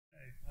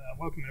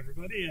Welcome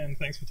everybody, and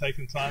thanks for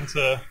taking the time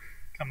to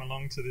come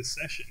along to this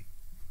session.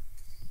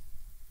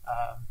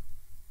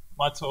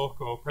 My talk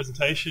or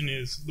presentation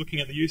is looking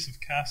at the use of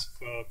KASP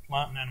for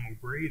plant and animal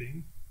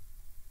breeding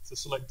to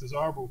select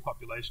desirable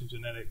population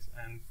genetics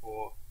and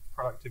for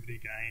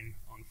productivity gain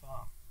on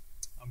farm.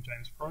 I'm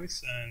James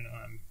Preuss, and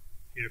I'm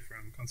here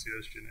from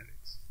Concierge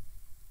Genetics.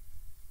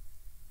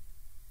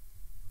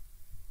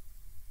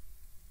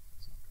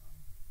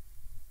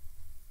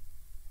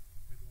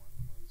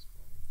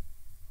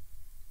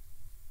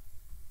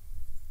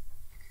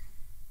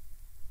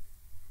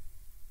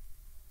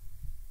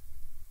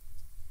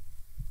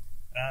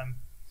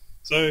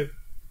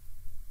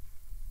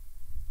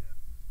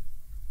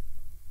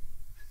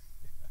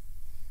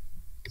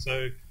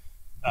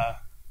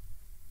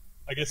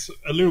 I guess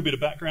a little bit of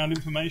background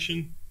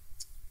information.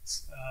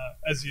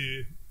 As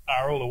you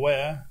are all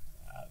aware,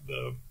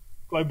 the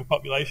global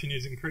population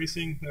is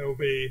increasing. There will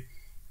be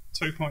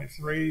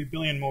 2.3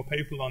 billion more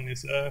people on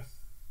this earth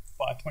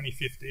by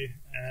 2050,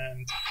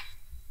 and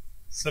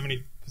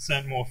 70%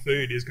 more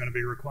food is going to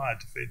be required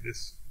to feed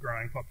this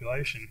growing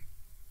population.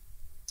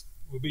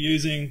 We'll be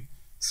using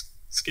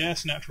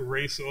scarce natural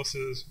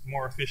resources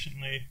more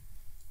efficiently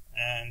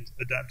and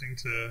adapting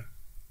to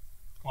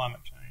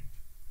climate change.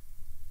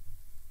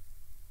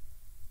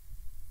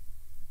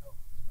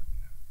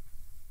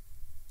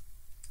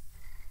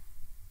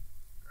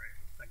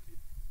 Great, thank you.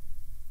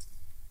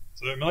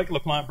 So molecular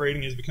plant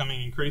breeding is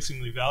becoming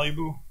increasingly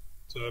valuable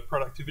to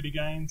productivity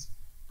gains.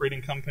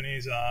 Breeding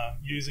companies are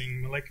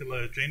using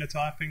molecular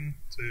genotyping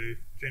to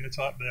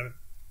genotype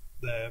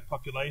their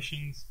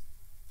populations.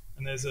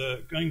 And there's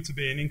going to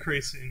be an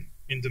increase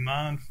in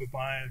demand for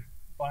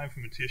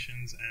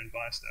bioinformaticians and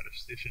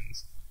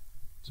biostatisticians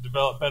to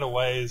develop better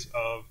ways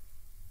of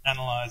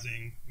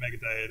analysing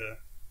metadata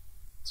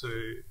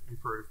to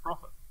improve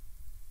profit.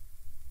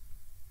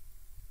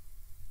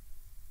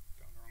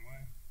 Going the wrong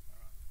way.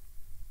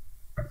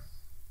 All right.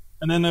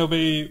 And then there'll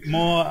be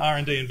more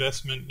R&D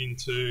investment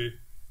into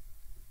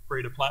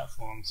breeder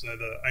platforms. So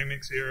the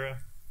omics era,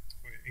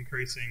 we're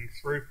increasing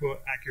throughput,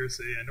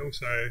 accuracy, and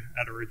also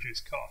at a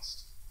reduced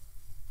cost.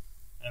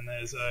 And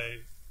there's a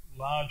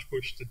large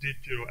push to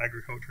digital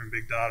agriculture and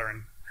big data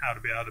and how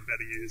to be able to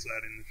better use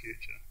that in the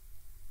future.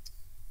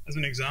 As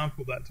an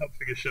example, that top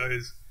figure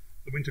shows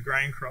the winter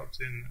grain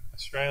crops in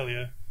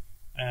Australia,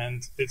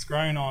 and it's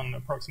grown on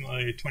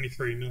approximately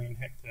 23 million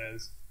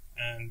hectares,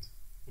 and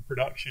the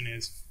production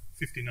is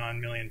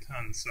 59 million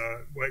tonnes, so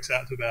it works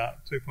out to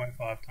about 2.5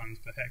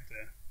 tonnes per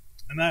hectare,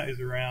 and that is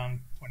around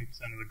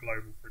 20% of the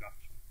global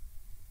production.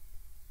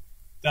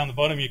 Down the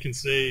bottom you can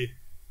see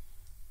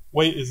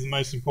wheat is the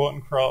most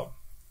important crop,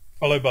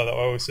 followed by the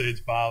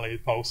oilseeds, barley,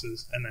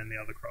 pulses, and then the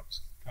other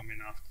crops come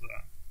in after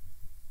that.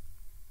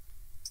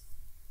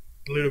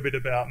 A little bit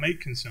about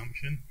meat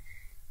consumption.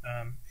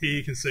 Here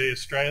you can see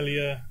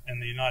Australia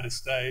and the United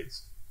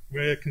States.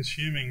 We're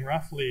consuming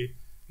roughly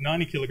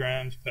 90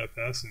 kilograms per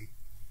person.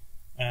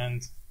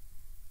 And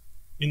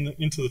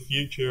into the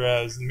future,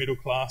 as the middle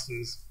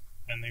classes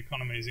and the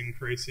economies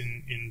increase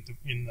in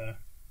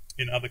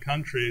other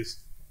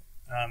countries,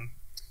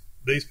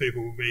 these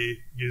people will be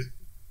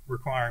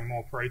requiring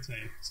more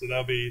protein. So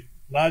they'll be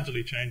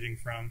largely changing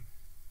from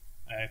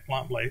a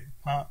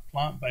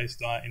plant-based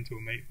diet into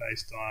a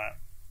meat-based diet.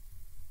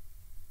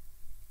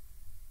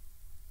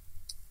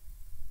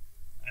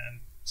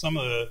 And some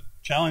of the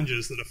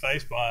challenges that are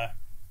faced by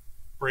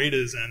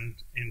breeders and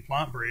in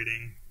plant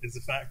breeding is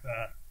the fact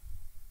that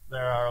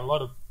there are a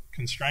lot of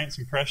constraints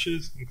and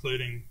pressures,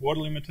 including water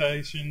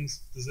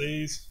limitations,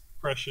 disease,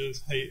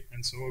 pressures, heat,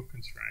 and soil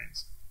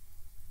constraints.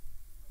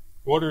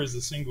 Water is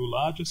the single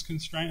largest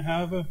constraint,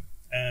 however,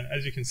 and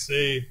as you can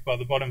see by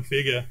the bottom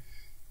figure,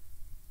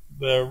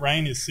 the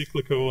rain is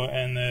cyclical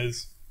and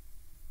there's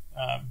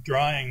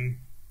drying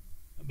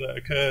that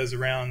occurs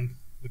around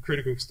the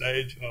critical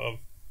stage of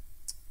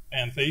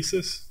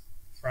anthesis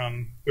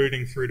from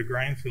booting through to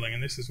grain filling,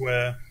 and this is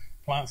where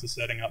plants are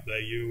setting up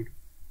their yield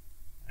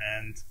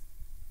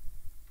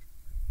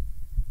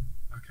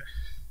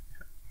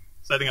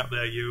setting up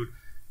their yield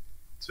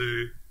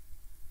to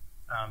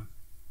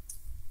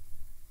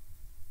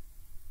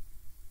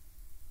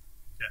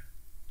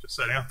just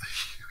setting up the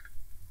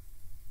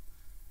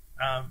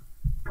yield.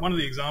 One of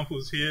the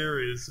examples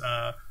here is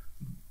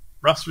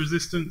rust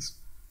resistance.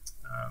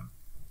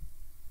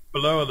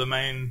 Below are the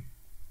main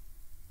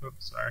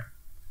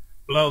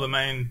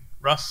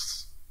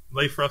rusts,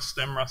 leaf rust,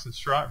 stem rust, and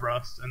stripe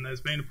rust, and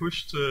there's been a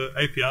push to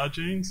APR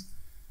genes.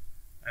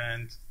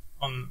 And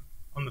on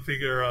the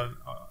figure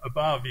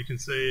above, you can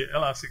see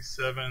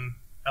LR67,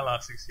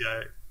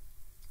 LR68,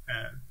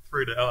 and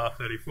through to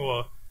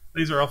LR34.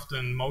 These are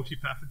often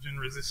multi-pathogen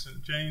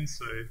resistant genes,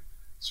 so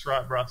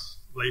stripe rust,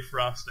 leaf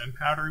rust, and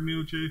powdery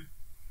mildew.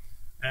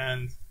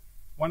 And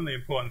one of the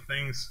important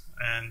things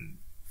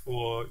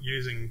for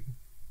using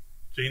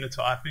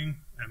genotyping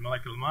and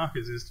molecular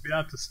markers is to be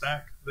able to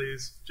stack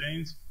these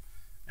genes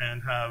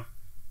and have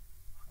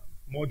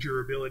more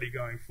durability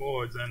going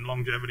forwards and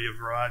longevity of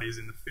varieties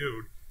in the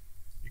field.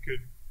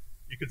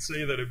 You could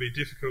see that it'd be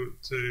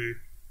difficult to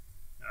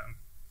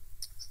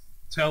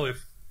tell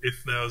if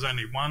there was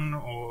only one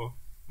or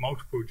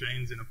multiple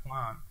genes in a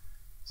plant.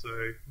 So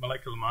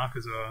molecular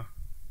markers are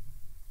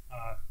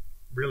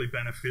really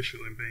beneficial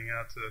in being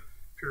able to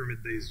pyramid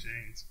these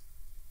genes.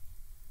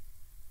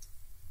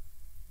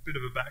 A bit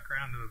of a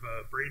background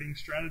of breeding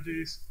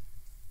strategies.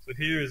 So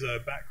here is a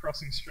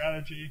back-crossing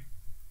strategy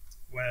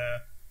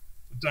where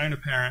the donor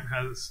parent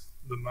has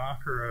the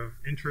marker of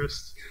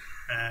interest,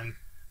 and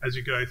as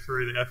you go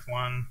through the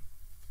F1,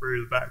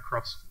 through the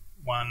back-cross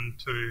 1,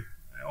 2,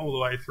 all the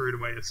way through to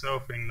where you're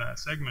selfing, that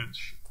segment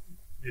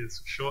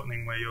is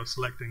shortening where you're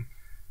selecting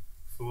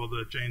for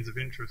the genes of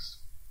interest.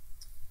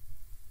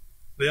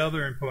 The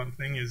other important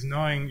thing is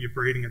knowing your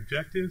breeding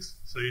objectives.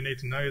 So you need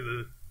to know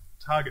the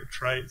target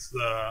traits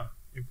that are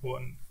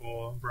important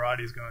for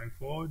varieties going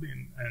forward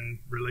and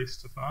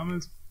released to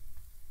farmers,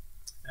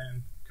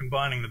 and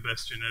combining the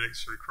best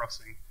genetics through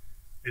crossing,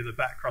 either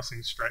back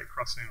crossing, straight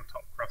crossing, or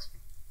top crossing.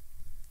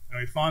 And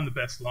we find the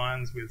best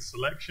lines with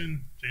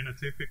selection,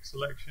 genotypic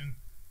selection,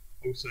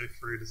 also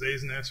through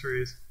disease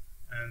nurseries,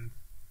 and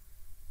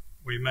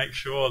we make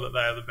sure that they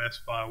are the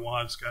best by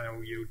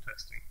wide-scale yield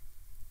testing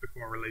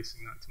before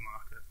releasing that to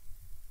market.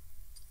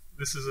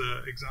 This is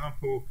an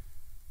example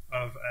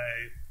of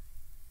a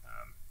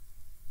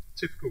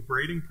typical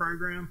breeding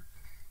program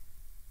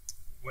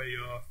where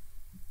you're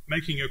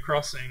making your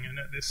crossing, and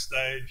at this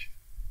stage,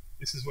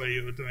 this is where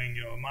you're doing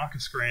your marker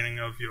screening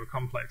of your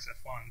complex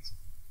F1s.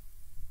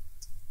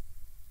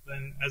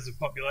 Then as the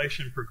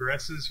population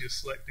progresses, you're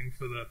selecting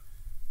for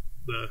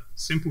the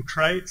simple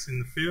traits in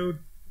the field,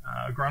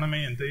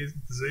 agronomy and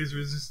disease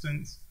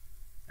resistance,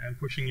 and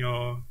pushing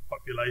your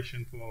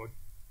population forward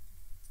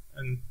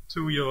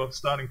until you're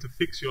starting to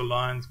fix your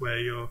lines where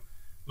you're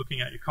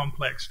looking at your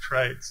complex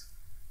traits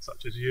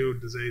such as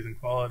yield, disease, and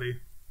quality,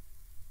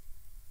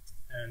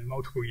 and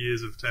multiple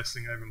years of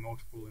testing over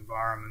multiple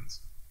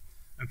environments.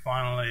 And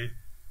finally,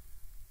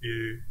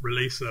 you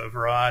release a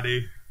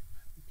variety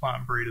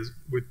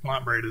with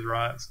plant breeders'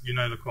 rights. You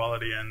know the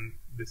quality, and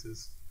this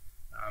is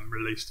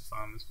released to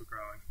farmers for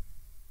growing.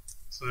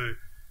 So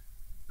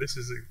this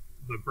is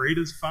the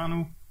breeder's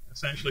funnel.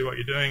 Essentially what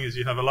you're doing is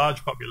you have a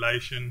large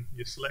population,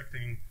 you're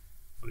selecting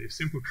for your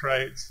simple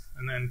traits,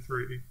 and then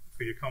for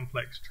your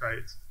complex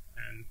traits,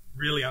 and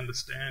really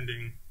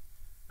understanding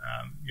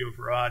your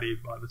variety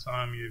by the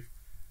time you've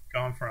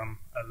gone from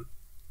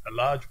a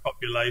large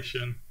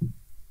population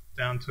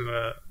down to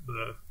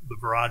the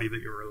variety that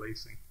you're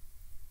releasing.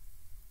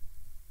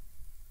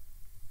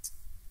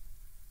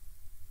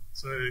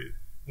 So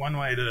one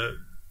way to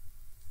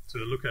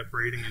look at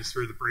breeding is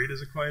through the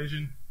breeder's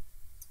equation.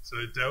 So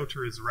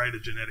delta is the rate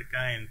of genetic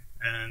gain,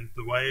 and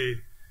the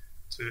way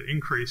to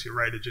increase your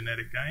rate of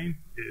genetic gain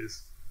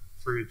is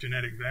through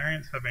genetic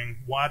variance, having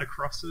wider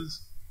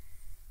crosses.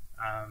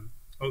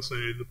 Also,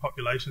 the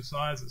population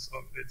size,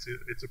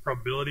 it's a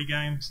probability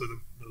game, so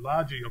the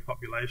larger your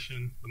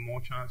population, the more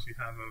chance you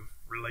have of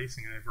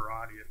releasing a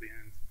variety at the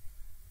end.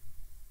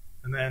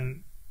 And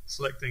then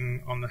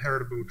selecting on the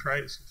heritable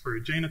traits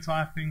through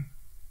genotyping,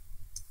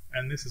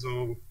 and this is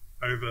all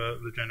over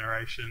the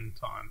generation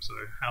time, so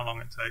how long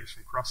it takes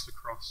from cross to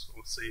cross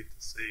or seed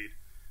to seed.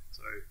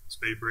 So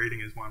speed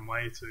breeding is one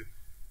way to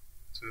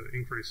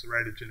increase the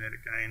rate of genetic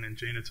gain, and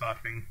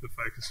genotyping, the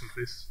focus of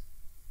this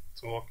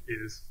talk,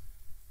 is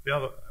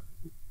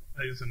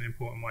an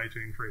important way to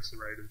increase the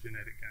rate of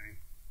genetic gain.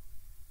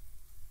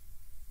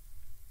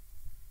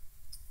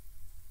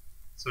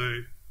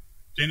 So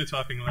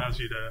genotyping allows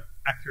you to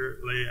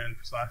accurately and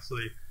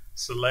precisely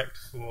select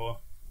for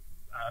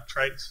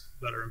traits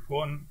that are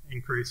important,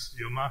 increase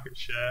your market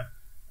share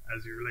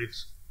as you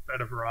release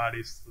better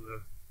varieties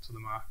to the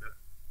market.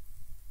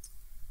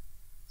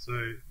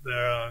 So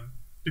there are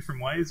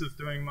different ways of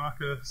doing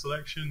marker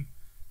selection.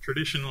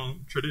 Traditional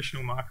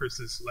marker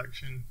assist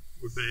selection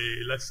would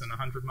be less than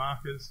 100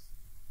 markers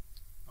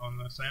on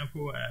the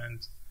sample,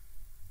 and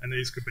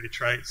these could be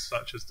traits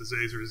such as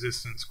disease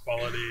resistance,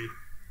 quality,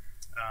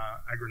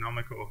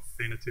 agronomic or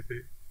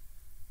phenotypic,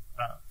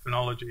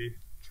 phenology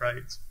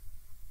traits.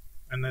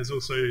 And there's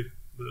also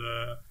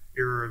the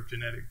era of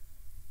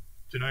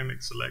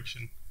genomic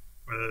selection,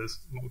 where there's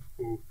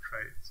multiple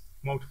traits,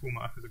 multiple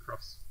markers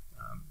across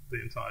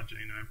the entire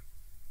genome.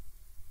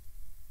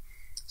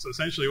 So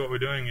essentially what we're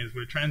doing is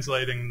we're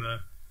translating the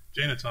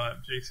genotype,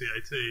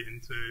 GCAT,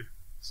 into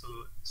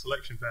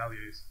selection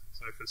values.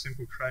 So for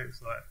simple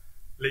traits like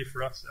leaf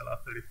rust,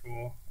 LR34,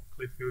 or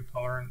cliff field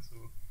tolerance,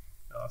 or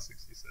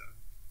LR67.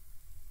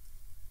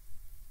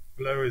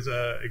 Below is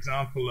an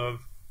example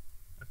of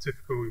a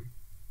typical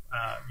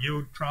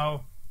yield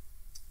trial,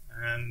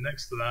 and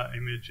next to that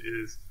image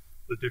is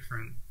the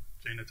different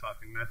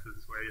genotyping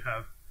methods where you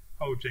have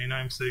whole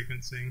genome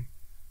sequencing.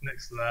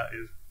 Next to that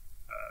is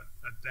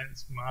a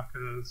dense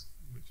markers,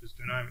 which is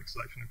genomic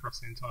selection across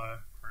the entire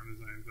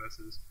chromosome,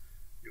 versus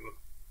your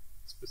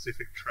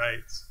specific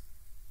traits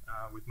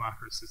with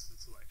marker-assisted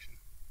selection.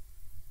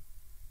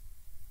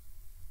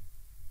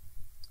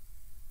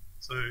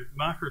 So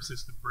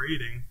marker-assisted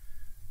breeding,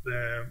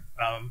 there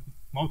are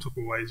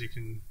multiple ways you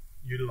can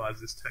utilize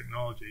this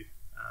technology.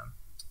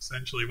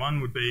 Essentially,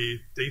 one would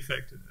be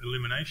defect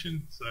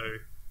elimination. So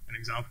an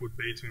example would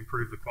be to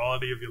improve the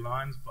quality of your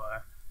lines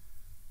by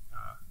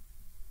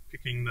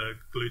picking the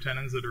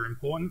glutenins that are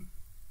important.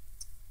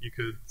 You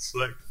could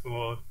select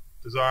for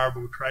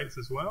desirable traits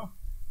as well,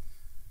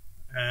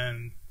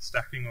 and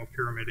stacking or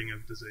pyramiding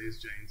of disease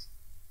genes.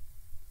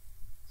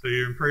 So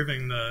you're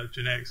improving the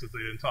genetics of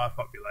the entire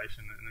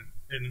population,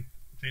 and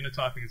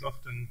genotyping is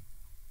often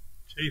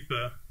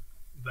cheaper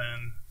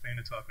than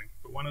phenotyping.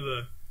 But one of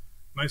the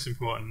most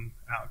important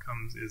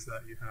outcomes is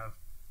that you have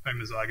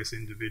homozygous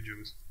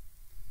individuals.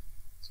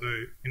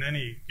 So in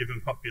any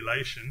given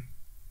population,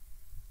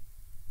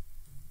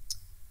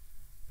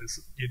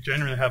 you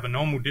generally have a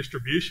normal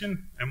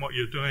distribution, and what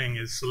you're doing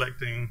is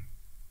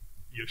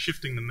you're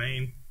shifting the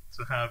mean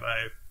to have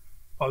a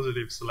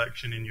positive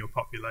selection in your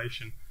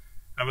population.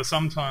 However,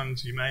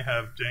 sometimes you may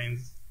have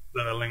genes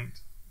that are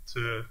linked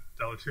to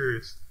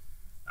deleterious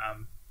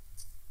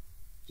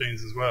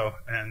genes as well,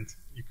 and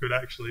you could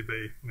actually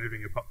be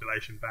moving your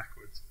population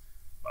backwards.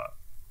 But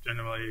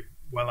generally,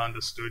 well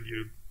understood,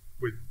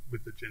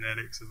 with the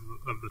genetics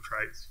of the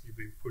traits, you'd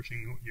be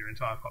pushing your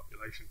entire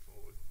population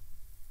forward.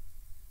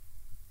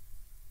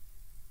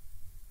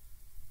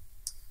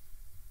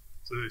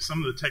 So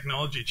some of the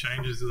technology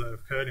changes that have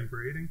occurred in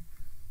breeding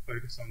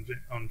focus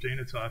on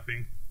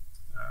genotyping.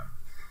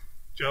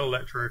 Gel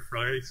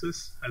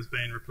electrophoresis has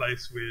been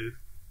replaced with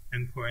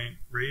endpoint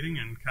reading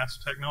and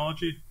KASP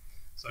technology.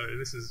 So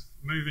this is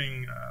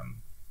moving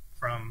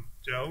from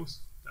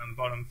gels down the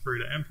bottom through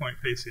to endpoint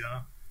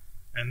PCR,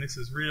 and this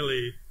has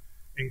really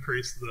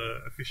increased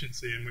the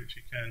efficiency in which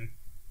you can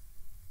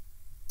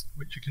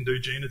do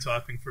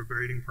genotyping for a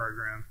breeding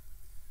program.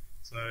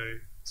 So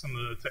some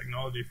of the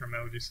technology from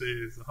LGC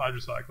is the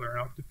hydrocycler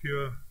and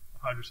Octapure. The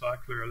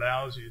hydrocycler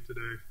allows you to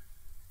do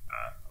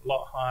a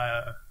lot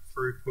higher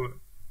throughput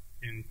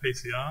in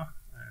PCR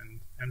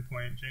and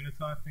endpoint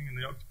genotyping, and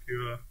the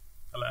Octapure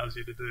allows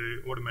you to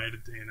do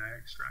automated DNA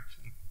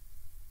extraction.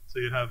 So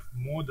you have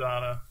more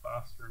data,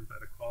 faster and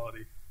better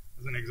quality.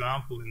 As an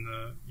example, in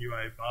the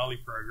UA barley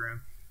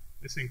program,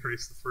 this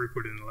increased the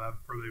throughput in the lab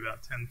probably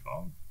about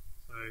 10-fold.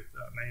 So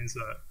that means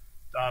that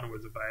data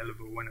was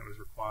available when it was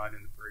required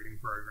in the breeding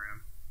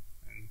program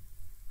and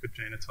could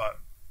genotype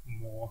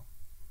more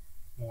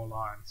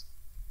lines.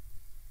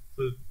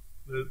 So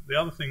the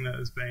other thing that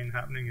has been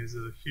happening is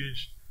a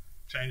huge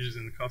changes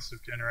in the cost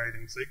of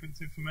generating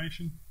sequence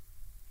information.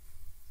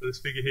 So this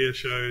figure here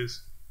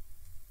shows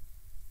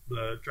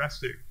the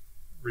drastic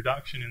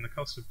reduction in the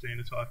cost of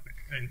genotyping,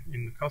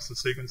 in the cost of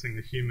sequencing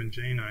the human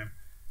genome.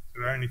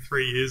 So only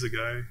 3 years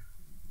ago,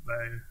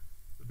 they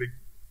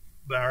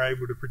are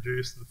able to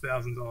produce the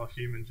 $1,000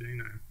 human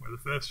genome, where the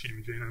first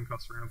human genome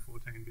cost around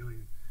 14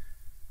 billion.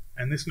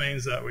 And this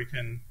means that we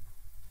can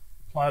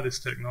apply this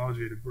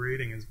technology to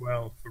breeding as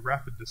well for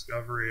rapid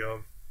discovery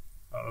of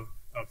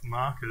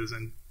markers,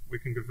 and we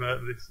can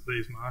convert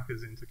these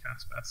markers into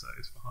KASP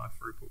assays for high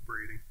throughput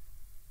breeding.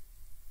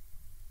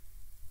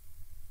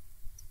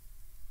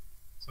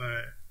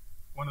 So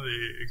one of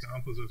the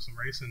examples of some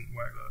recent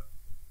work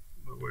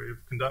that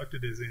we've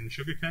conducted is in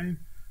sugarcane.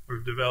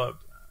 We've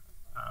developed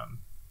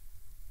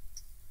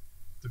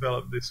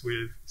this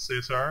with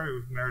CSIRO,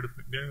 with Meredith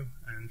McNeil,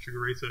 and Sugar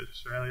Research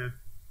Australia,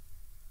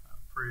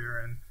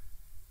 Priya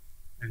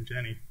and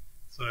Jenny.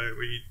 So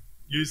we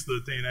used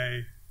the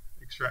DNA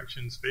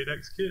extraction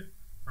SpeedX kit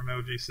from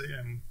LGC,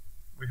 and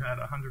we had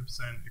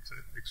 100%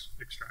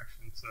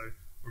 extraction. So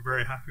we're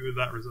very happy with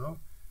that result.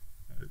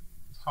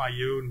 It's high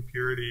yield and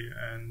purity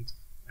and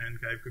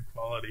gave good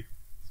quality.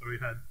 So we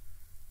had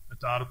a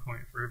data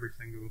point for every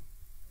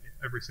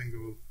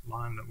single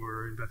line that we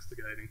were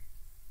investigating.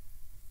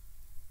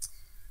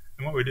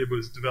 And what we did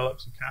was develop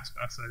some KASP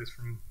assays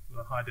from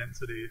the high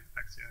density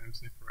Axiom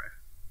SNP array.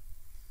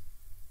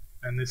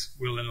 And this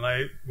will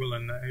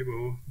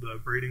enable the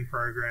breeding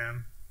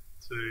program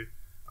to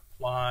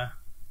apply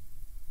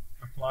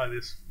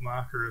this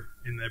marker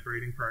in their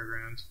breeding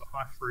programs for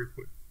high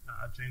throughput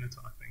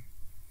genotyping.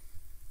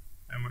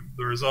 And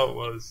the result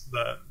was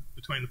that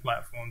between the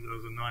platforms there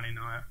was a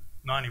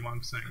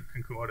 91%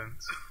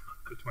 concordance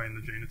between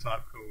the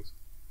genotype calls,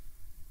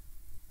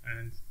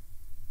 and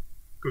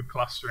good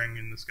clustering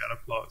in the scatter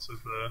plots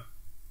of the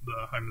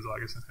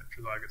homozygous and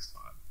heterozygous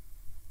type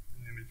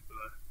in the image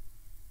below.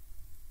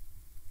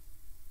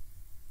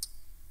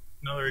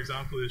 Another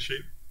example is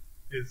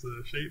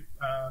the sheep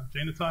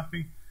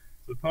genotyping.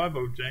 So the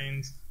piebald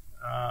genes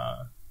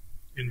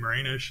in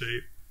merino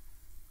sheep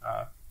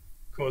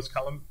cause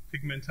colour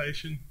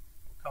pigmentation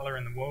or colour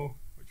in the wool,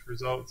 which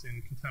results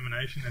in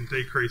contamination and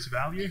decreased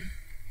value.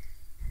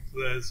 So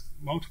there's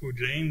multiple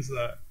genes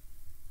that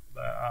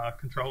are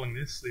controlling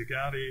this. The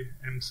Agouti,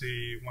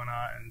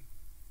 MC1R, and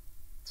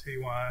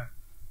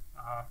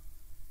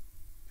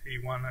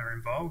TYP1 are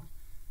involved,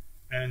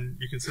 and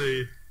you can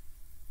see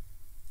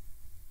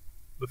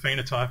the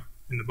phenotype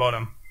in the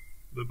bottom.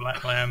 The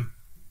black lamb,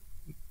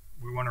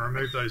 we want to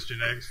remove those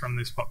genetics from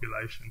this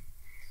population.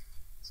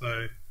 So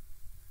it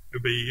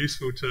would be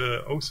useful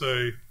to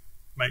also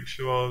make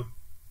sure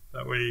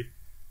that we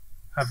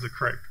have the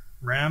correct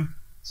RAM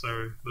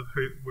So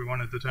we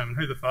want to determine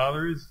who the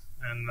father is,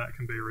 and that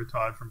can be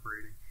retired from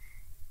breeding.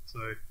 So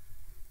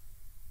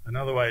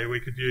another way we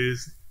could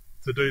use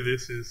to do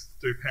this is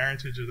do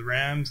parentage of the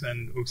rams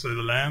and also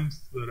the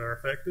lambs that are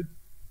affected.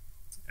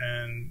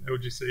 And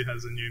LGC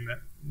has a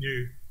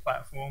new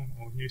platform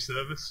or new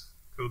service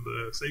called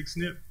the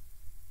SeqSNP,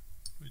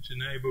 which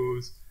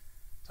enables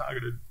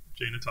targeted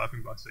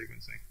genotyping by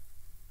sequencing.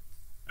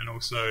 And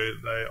also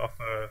they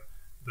offer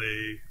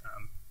the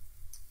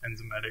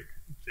enzymatic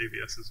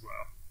GVS as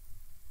well.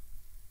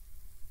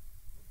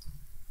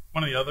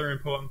 One of the other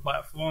important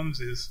platforms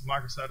is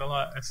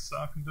microsatellite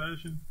SSR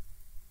conversion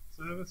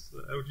service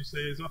that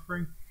LGC is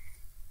offering.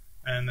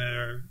 And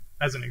there,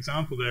 as an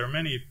example, there are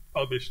many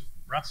published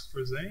Rust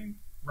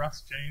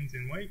genes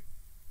in wheat.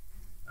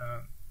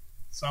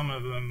 Some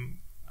of them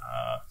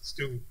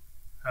still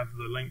have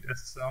the linked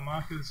SSR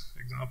markers,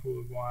 example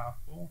of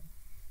YR4.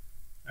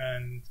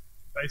 And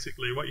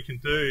basically what you can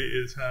do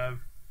is have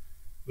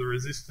the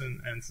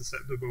resistant and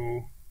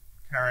susceptible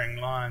carrying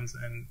lines,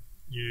 and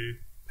you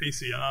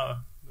PCR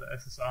the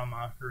SSR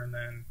marker and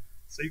then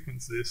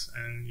sequence this,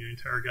 and you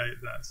interrogate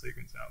that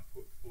sequence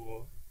output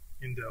for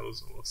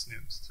indels or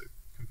SNPs to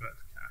convert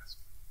to KASP.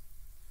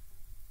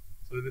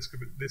 So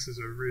this is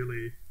a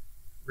really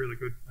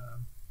good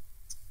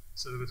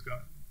service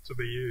to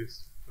be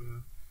used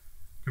for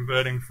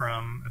converting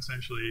from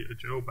essentially a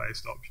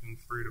gel-based option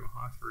through to a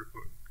high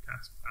throughput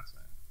KASP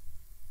assay.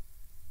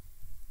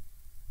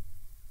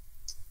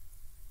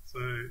 So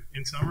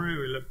in summary,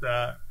 we looked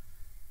at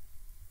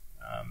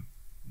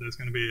there's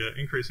going to be an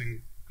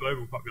increasing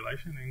global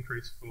population,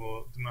 increase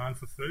for demand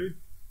for food.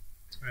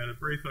 We had a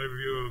brief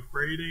overview of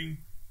breeding,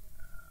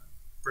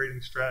 breeding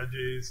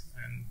strategies,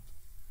 and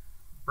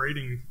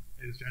breeding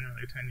is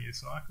generally a 10-year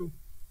cycle.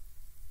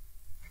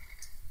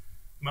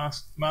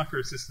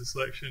 Marker-assisted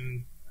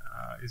selection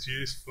is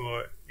used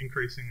for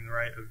increasing the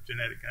rate of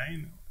genetic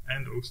gain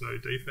and also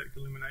defect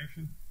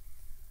elimination.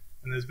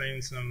 And there's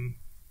been some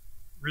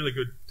really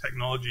good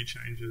technology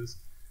changes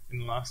in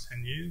the last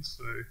 10 years.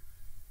 So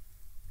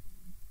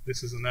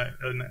this has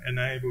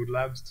enabled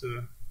labs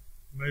to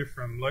move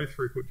from low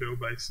throughput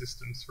gel-based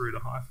systems through to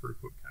high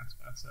throughput KASP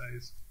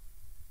assays.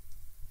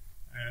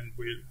 And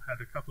we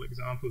had a couple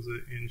examples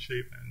in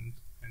sheep and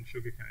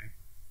sugarcane.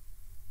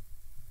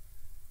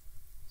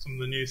 Some of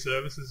the new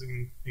services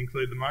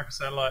include the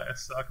microsatellite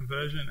SSR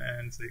conversion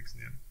and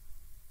SeqSNP.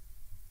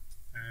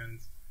 And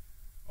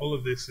all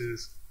of this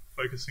is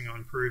focusing on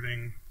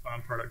improving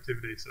farm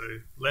productivity, so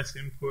less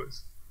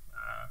inputs,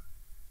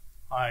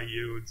 higher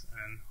yields,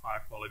 and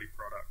higher quality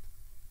product.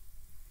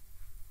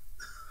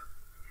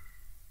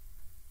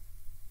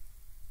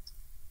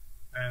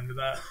 And with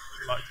that,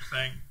 I'd like to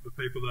thank the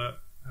people that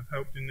have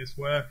helped in this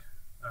work,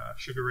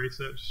 Sugar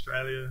Research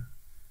Australia,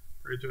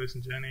 Joyce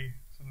and Jenny,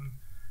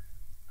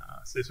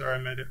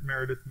 CSIRO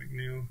Meredith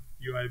McNeil,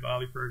 UA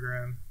Barley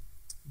Program,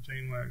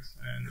 GeneWorks,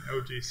 and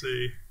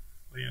LGC,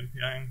 Liam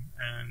Piang,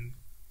 and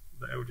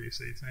the LGC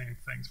team.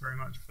 Thanks very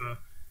much for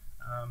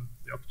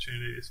the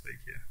opportunity to speak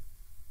here.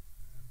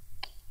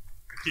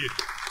 Thank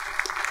you.